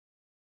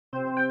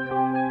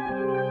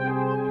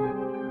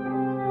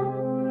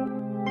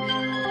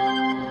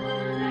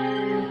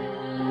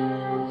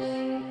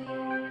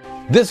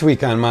This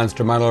week on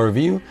Monster Model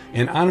Review,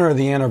 in honor of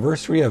the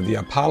anniversary of the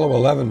Apollo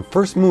 11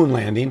 First Moon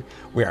Landing,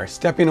 we are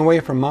stepping away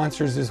from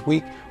monsters this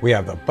week. We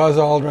have the Buzz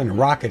Aldrin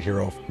Rocket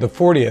Hero, the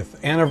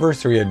 40th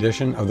anniversary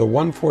edition of the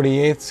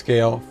 1/48th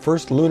scale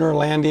First Lunar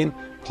Landing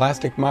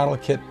plastic model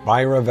kit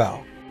by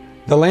Revell.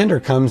 The lander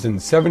comes in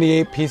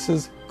 78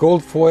 pieces,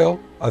 gold foil,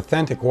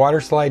 authentic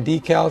waterslide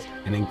decals,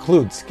 and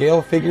includes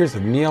scale figures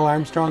of Neil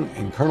Armstrong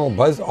and Colonel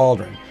Buzz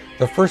Aldrin,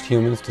 the first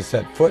humans to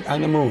set foot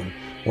on the moon,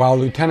 while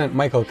Lieutenant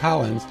Michael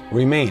Collins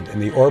remained in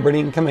the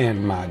orbiting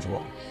command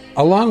module.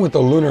 Along with the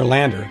lunar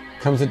lander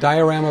comes a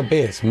diorama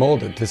base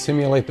molded to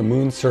simulate the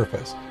moon's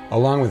surface,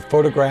 along with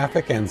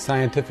photographic and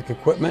scientific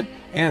equipment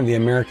and the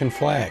American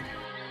flag.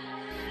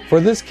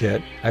 For this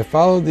kit, I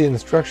followed the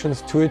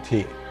instructions to a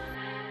T.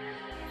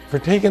 For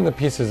taking the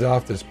pieces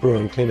off the sprue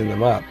and cleaning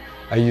them up,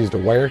 I used a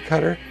wire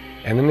cutter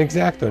and an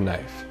X-Acto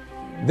knife.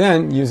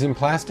 Then, using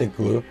plastic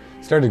glue,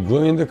 started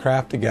gluing the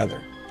craft together.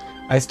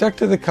 I stuck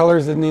to the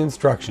colors in the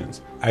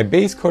instructions. I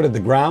base coated the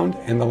ground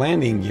and the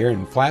landing gear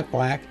in flat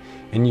black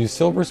and used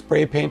silver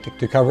spray paint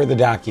to cover the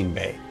docking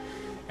bay.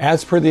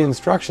 As per the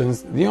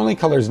instructions, the only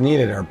colors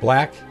needed are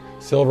black,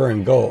 silver,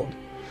 and gold.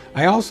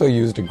 I also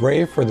used a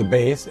gray for the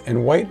base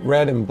and white,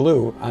 red, and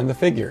blue on the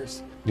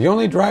figures. The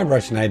only dry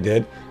brushing I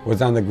did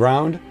was on the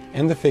ground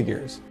and the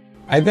figures.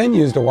 I then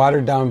used a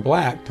watered down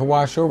black to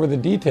wash over the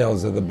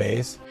details of the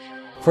base.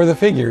 For the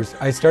figures,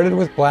 I started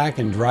with black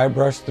and dry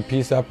brushed the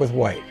piece up with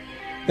white.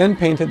 Then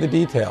painted the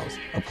details,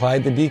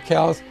 applied the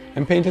decals,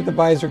 and painted the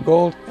visor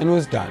gold, and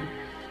was done.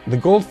 The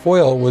gold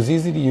foil was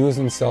easy to use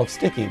and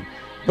self-sticking,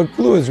 but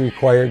glue is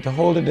required to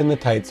hold it in the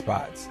tight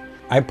spots.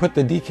 I put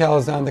the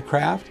decals on the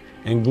craft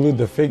and glued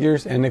the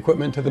figures and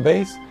equipment to the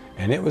base,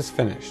 and it was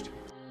finished.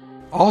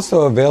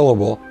 Also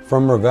available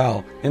from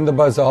Revell in the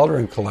Buzz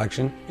Aldrin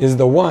collection is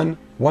the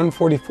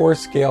 1/144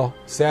 scale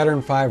Saturn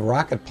V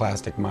rocket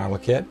plastic model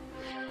kit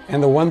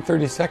and the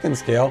 1/32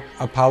 scale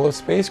Apollo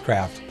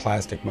spacecraft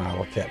plastic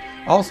model kit,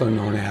 also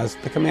known as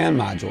the command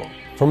module.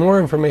 For more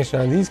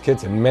information on these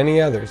kits and many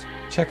others,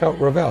 check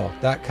out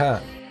Revell.com.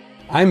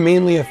 I'm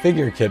mainly a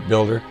figure kit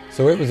builder,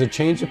 so it was a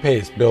change of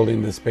pace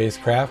building the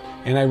spacecraft,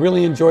 and I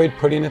really enjoyed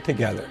putting it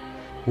together.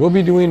 We'll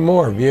be doing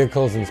more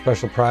vehicles and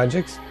special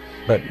projects,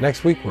 but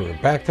next week we're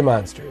back to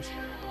monsters.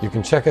 You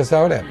can check us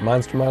out at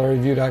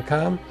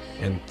monstermodelreview.com,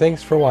 and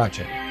thanks for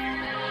watching.